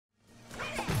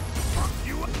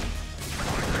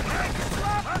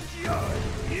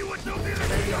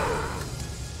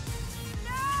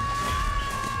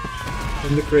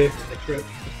In the crib. The crib.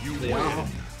 They are.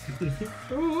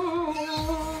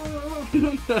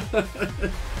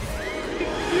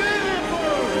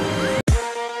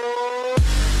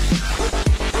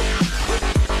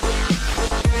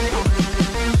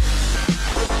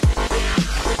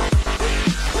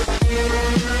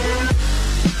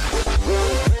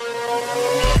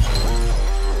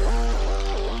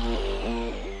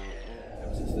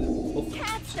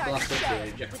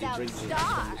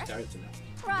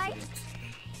 Right.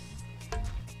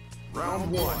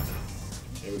 Round one.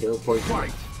 Here we go, point.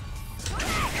 Fight.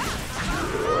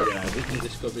 Yeah,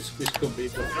 this could be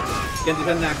good. Again, depending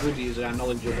on how good he is, our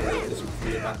knowledge of it, this would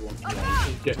be a bad one. Yeah,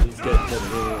 he's getting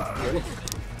Really?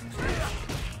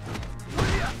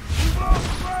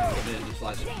 And then it's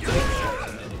like some shots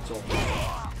and then it's all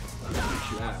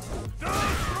push you out.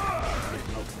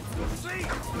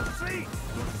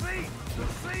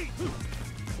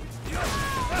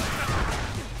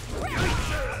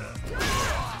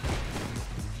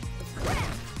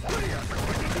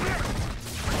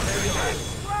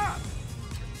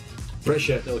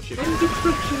 pressure. No chicken.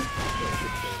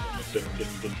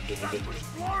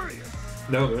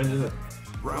 No, there isn't it?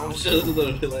 Round It's a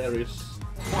little hilarious.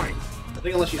 fight. I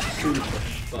think unless it's true,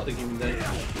 but I think even then it's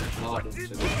harder to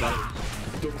do that.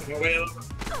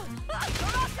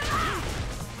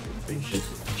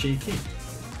 Cheeky.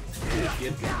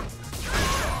 Yeah.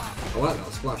 I like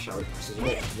that splash how it passes them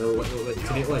up. They'll let it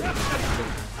to it later.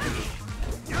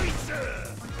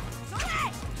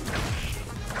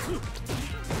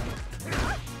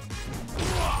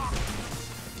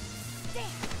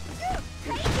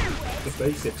 The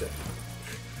face hitter.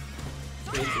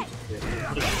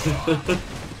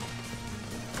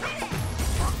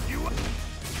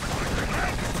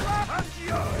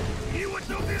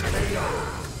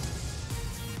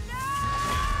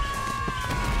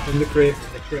 In the crib.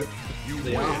 The crib.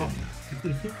 They are.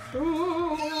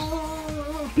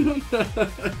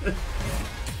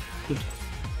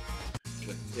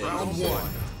 Round one.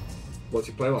 What's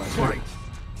he play like? Fight.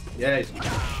 Yeah, it's not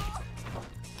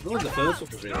the first one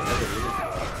was really never really.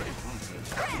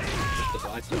 Just the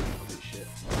fight too. Shit.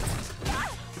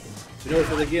 You know,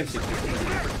 for the game,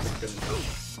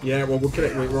 Yeah, well,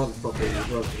 we're on properly.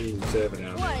 We're on the server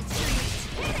now. I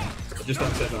just had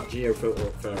to set that geo filter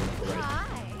up fair enough already.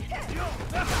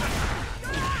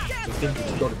 I think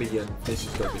it's got to be, this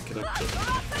has got to be connected.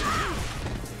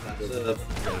 That's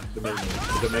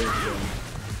The main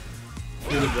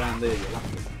one. really ground there, you're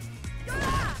laughing.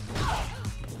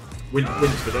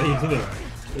 Wins today, isn't it?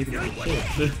 Even if it's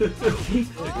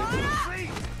shit.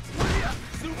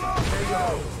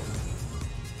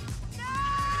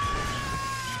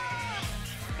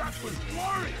 That was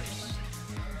glorious.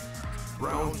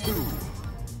 Round two.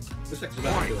 This actually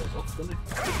goes off, doesn't it?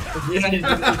 Yeah,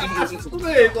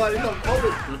 It's like, it's not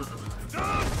bothered.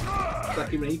 It's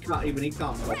like even he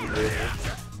can't bother with it.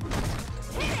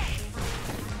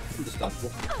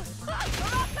 Understandable.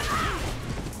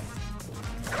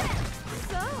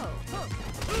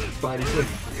 Spidey Slim.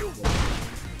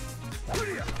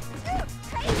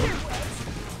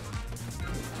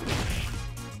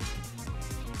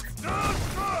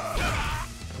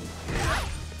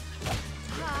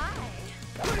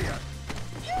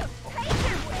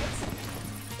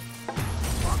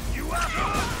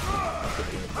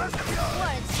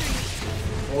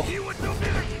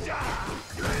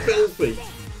 Filthy.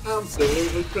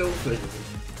 Absolutely filthy.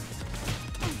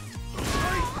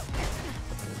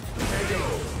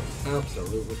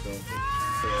 Absolutely filthy.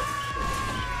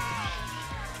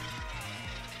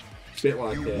 It's a bit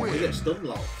like, You get stunned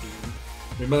like.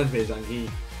 reminds me of Zangief,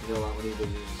 you know, like when he was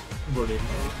running.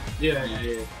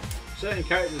 Yeah. Certain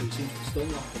characters seem to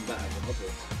stun off them better than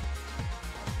others.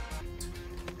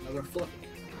 Another flick.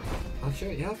 I'll show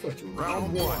you how to do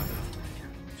Round one.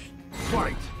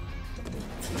 Fight.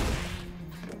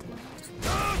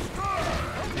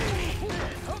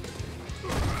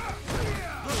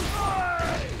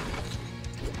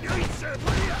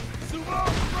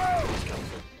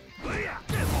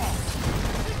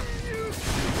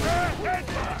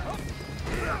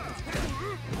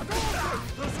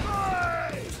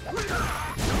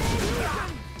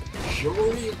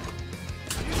 Surely.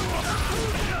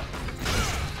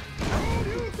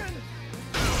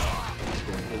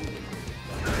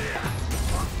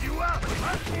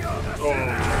 Oh,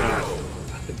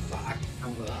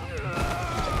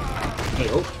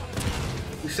 no.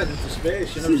 You sent him to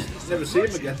space, you never see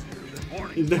him again.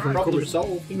 He's never Problem coming.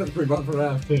 solved. He's never coming back for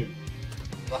round two.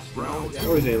 Last Round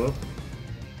How is he, love?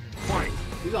 fight.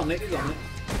 He's on it, he's on it.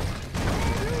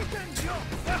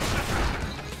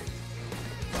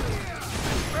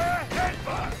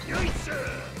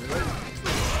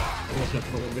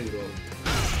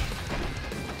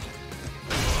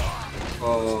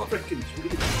 Oh, Freaking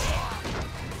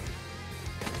sweet.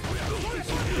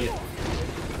 Yeah.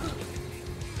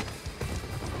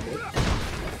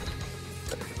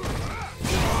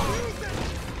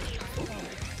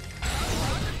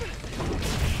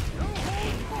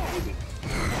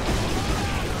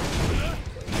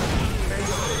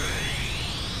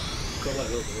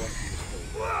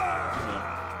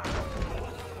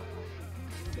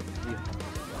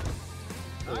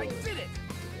 I did it!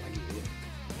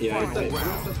 yeah,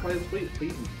 That's why it's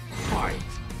beaten. Fight.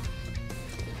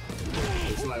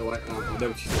 it's like I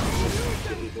noticed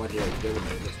when you're doing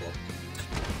it, this one.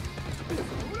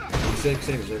 Same as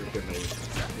everything, mate.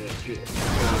 Yeah, shit.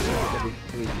 Every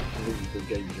three good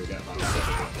games you'll get about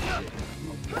 7.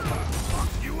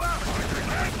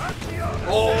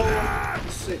 Oh!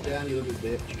 Sit down, you little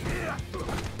bitch.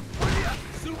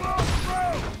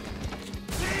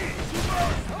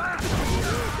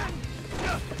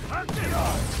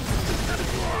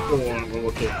 Go on, we'll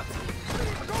look it.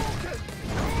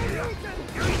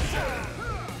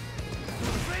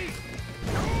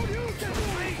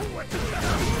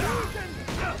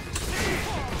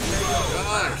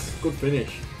 Nice! Good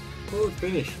finish. Good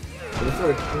finish. We'll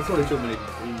throw too many.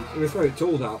 We'll throw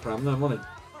tools out for him, no money.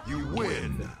 You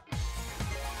win.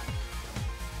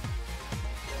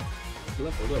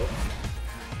 Leveled up.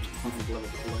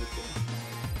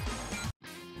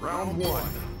 Round 1.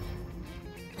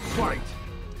 Fight.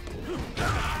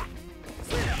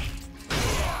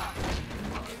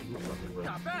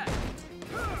 Not bad!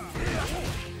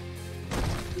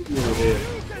 Oh dear.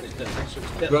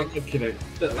 Right, looking at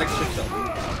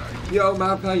Yo,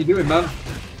 man, how you doing, man?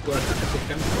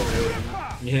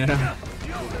 Yeah.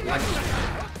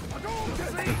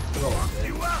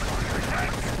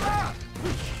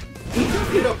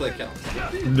 You don't play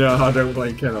Ken. No, I don't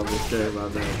play Ken on this game,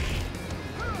 man. No.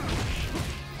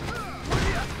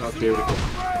 That's beautiful.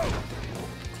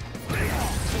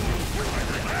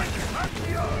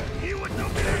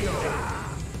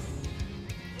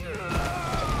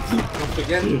 Once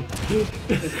again.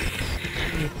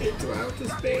 Into outer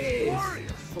space.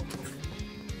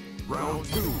 Round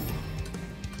 2.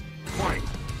 Fight.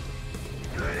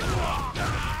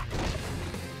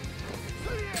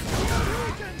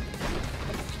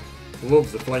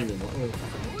 Loves the flaming one.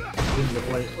 Oh. Loves the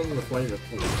flame. Loves the flavor.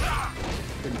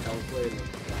 Didn't tell flavor.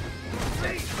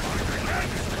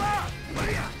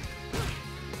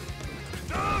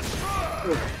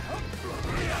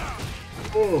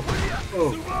 Oh.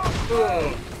 Oh.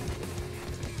 Oh.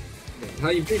 How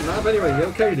you been, man? Anyway, you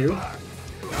okay, dude?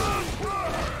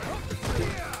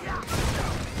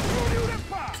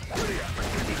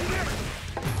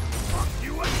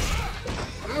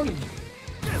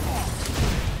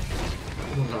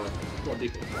 What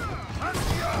deep?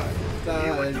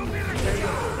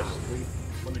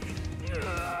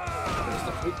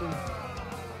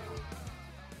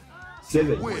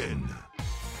 Silly. Win.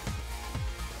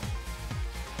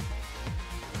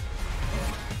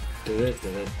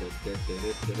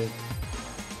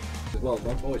 Well,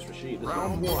 my voice Rashid.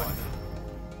 Round 1.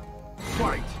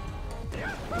 Fight.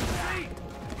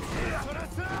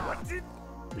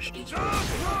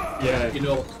 Yeah, You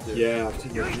know what to do. yeah, I've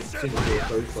seen you do it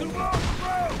both on me.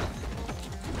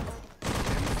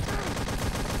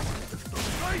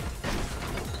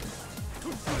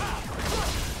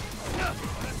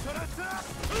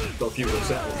 Got a few more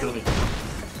seconds, hasn't he?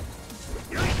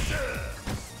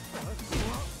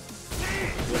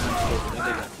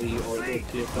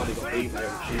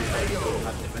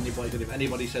 If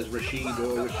anybody says Rashid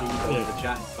or Rashid in the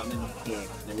chat, ban him. Yeah.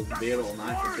 And we can be here all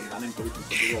night, we can ban him, because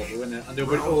we're all doing it. And they'll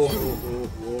be, oh,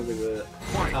 with the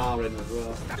car in as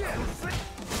well.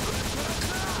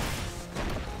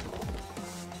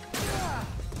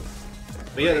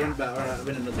 But yeah, they're better.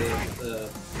 Winning the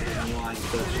online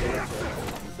first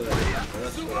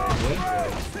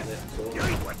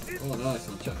Oh, nice,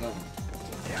 I'll check that one.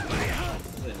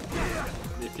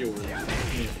 if you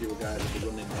were guys would be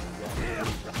running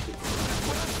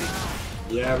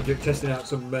Yeah, we're just testing out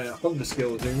some Honda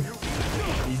skills, dude.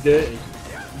 He's dirty.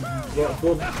 A lot of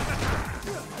fun.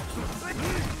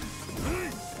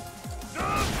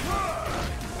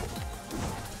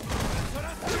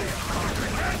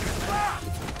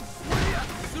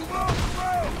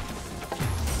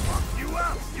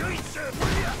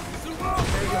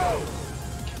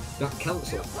 That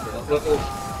cancel. That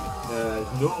little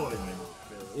no,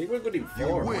 he was good in You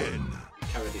 4. win.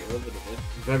 Carried it over the bit.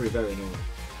 very, very annoying.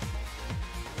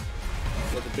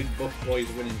 Got the big buff boys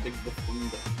winning big buff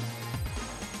Honda.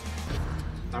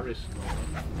 Paris.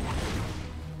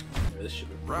 This should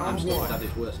be. Round I'm still one.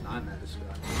 Daddy's worst nightmare. This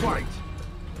guy. Fight!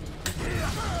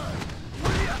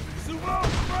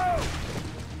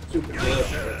 Super good.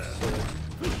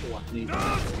 What I need.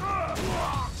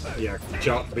 Yeah,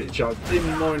 bit charge.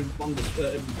 Even more in Honda's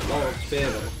favour.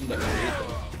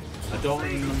 I don't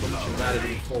remember much about it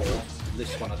before.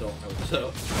 This one I don't know.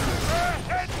 So.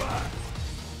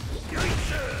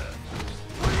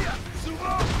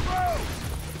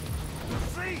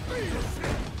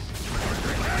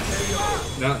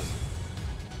 Nice.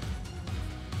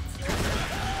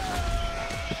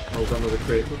 Hold on with the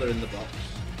crate. Put her in the box.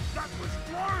 That was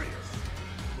glorious.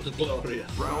 Was it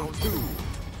glorious? Round 2.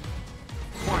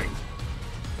 Fight!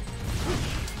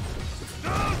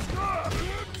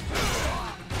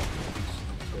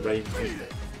 Rain.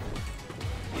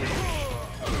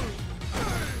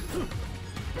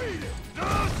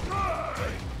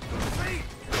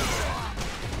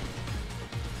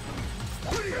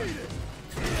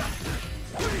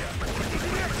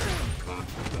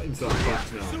 Inside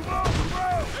back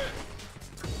now.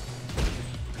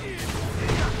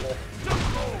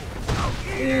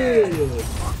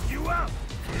 You out.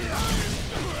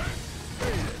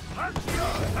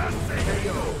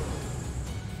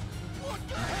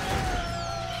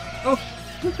 Oh!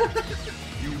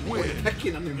 You win!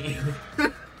 Hecking on him.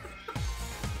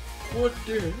 What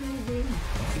the hell, man?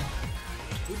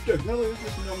 What the hell is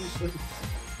this nonsense?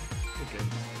 Okay.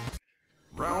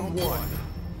 Round 1.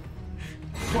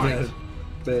 Yeah, Fight!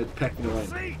 they're pecking away.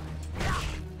 See?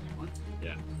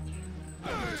 Yeah.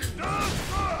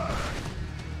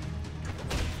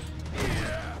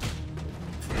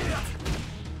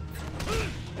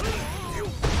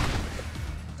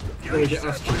 Let me get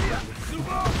asked you.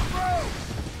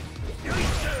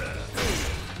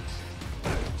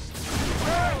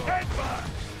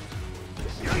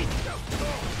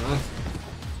 Nice.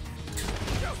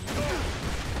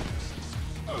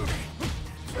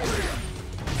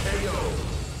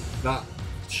 That,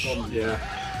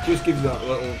 yeah, just gives that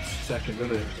little second,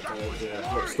 doesn't it?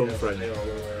 Yeah, little stun frame.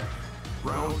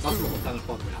 Round That's 2. what I'm kind of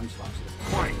fun with hand slaps.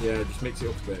 Fight! Yeah, just mix it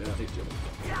up a bit.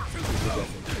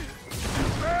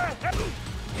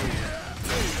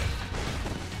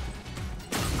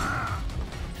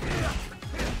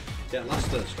 Yeah, last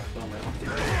strap on it.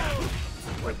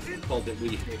 Called it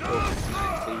we.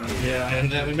 Yeah,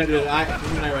 And we made it. I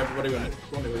don't know everybody went.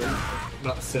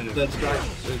 that's Third strike,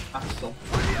 so it's passed on.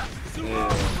 you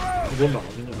won that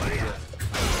one, didn't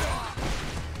you?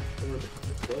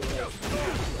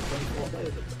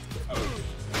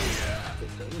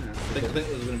 I think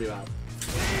it was going to be about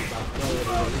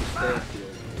at least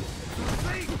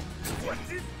 30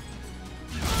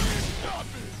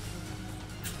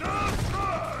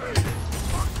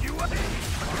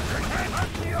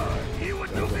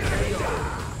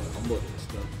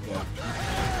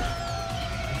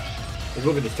 We're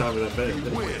loving this time with that bit.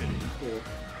 Win!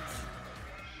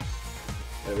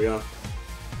 There we are.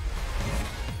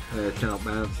 Count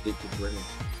man, addicted to winning.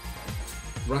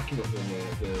 Racking up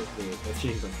the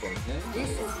achievement point. This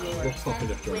is your Love popping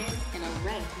the 10th win trophy. in a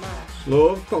ranked match.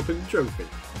 Love popping the trophy.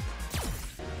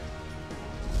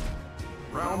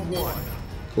 Round 1.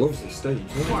 Loves this stage,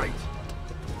 doesn't it? Fight!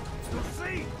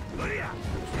 See?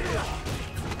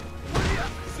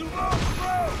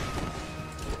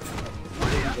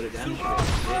 but again,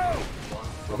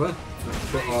 Have I?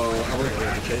 But I won't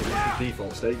really change it. The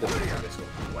default stage doesn't have this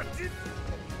one. What did?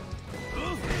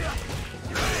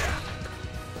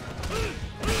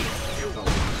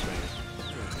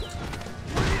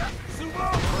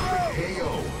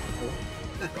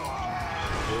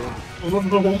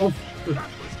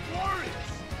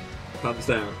 Pants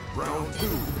down. Round 2.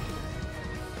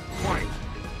 Fight!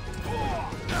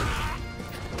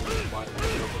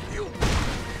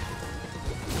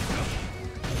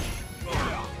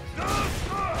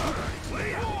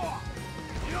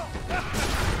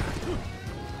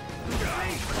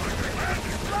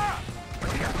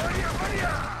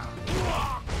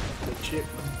 chip.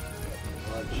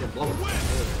 Chip blow.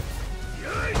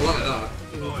 I like that.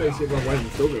 In the face of my way,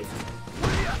 still good.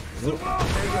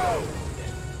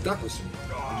 That was some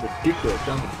ridiculous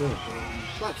damage, wasn't it?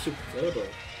 It's like Super Turbo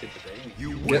did the game.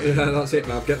 You Get win! that's it,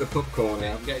 man. Get the popcorn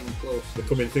Yeah, out. I'm getting close. They're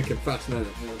coming thick and fast now.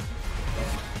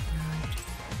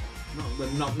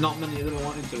 Not many of them are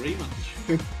wanting to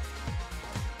rematch.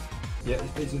 Yeah,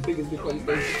 it's as big as the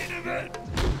PlayStation.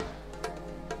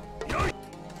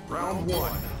 Round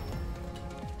 1.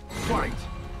 Fight!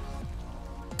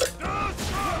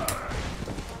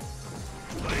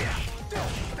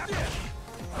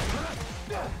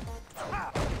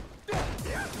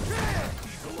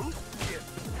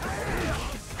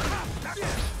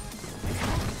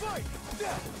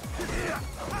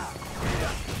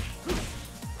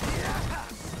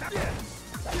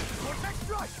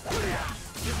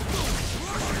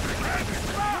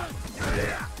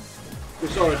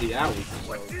 It's already out.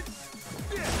 So. I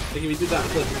think if he did that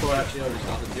flip before I actually already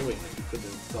started doing it, he could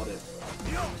have got it.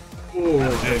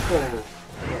 Oh,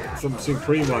 some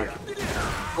supreme like.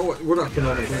 Oh, what happened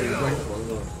on the ranked one?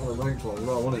 No, on the ranked one.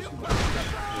 No, I want it.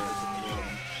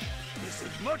 This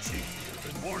is much easier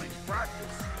than morning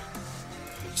practice.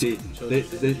 See, it could be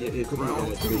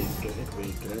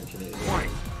connection. Fight.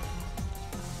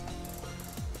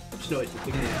 I just noticed the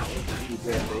thing now.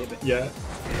 Big baby. Yeah.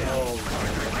 Oh,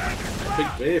 big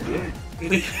baby.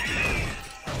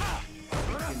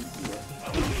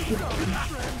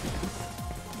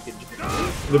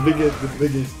 the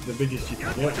biggest you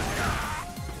can get.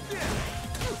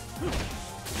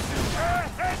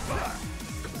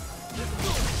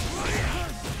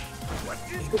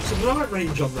 He's got some right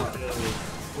range on that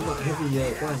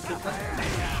heavy flying kick.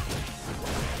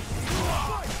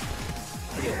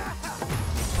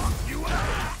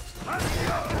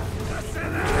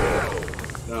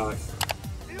 Nice.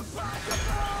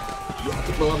 Yeah, I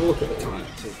think we'll have a look at the time,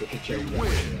 see if we can change it.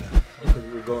 I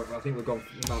think we've gone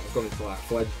into like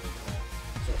Fledge.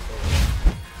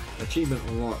 Achievement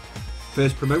unlocked.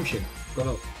 First promotion. Gone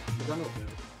up. We've gone up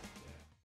now.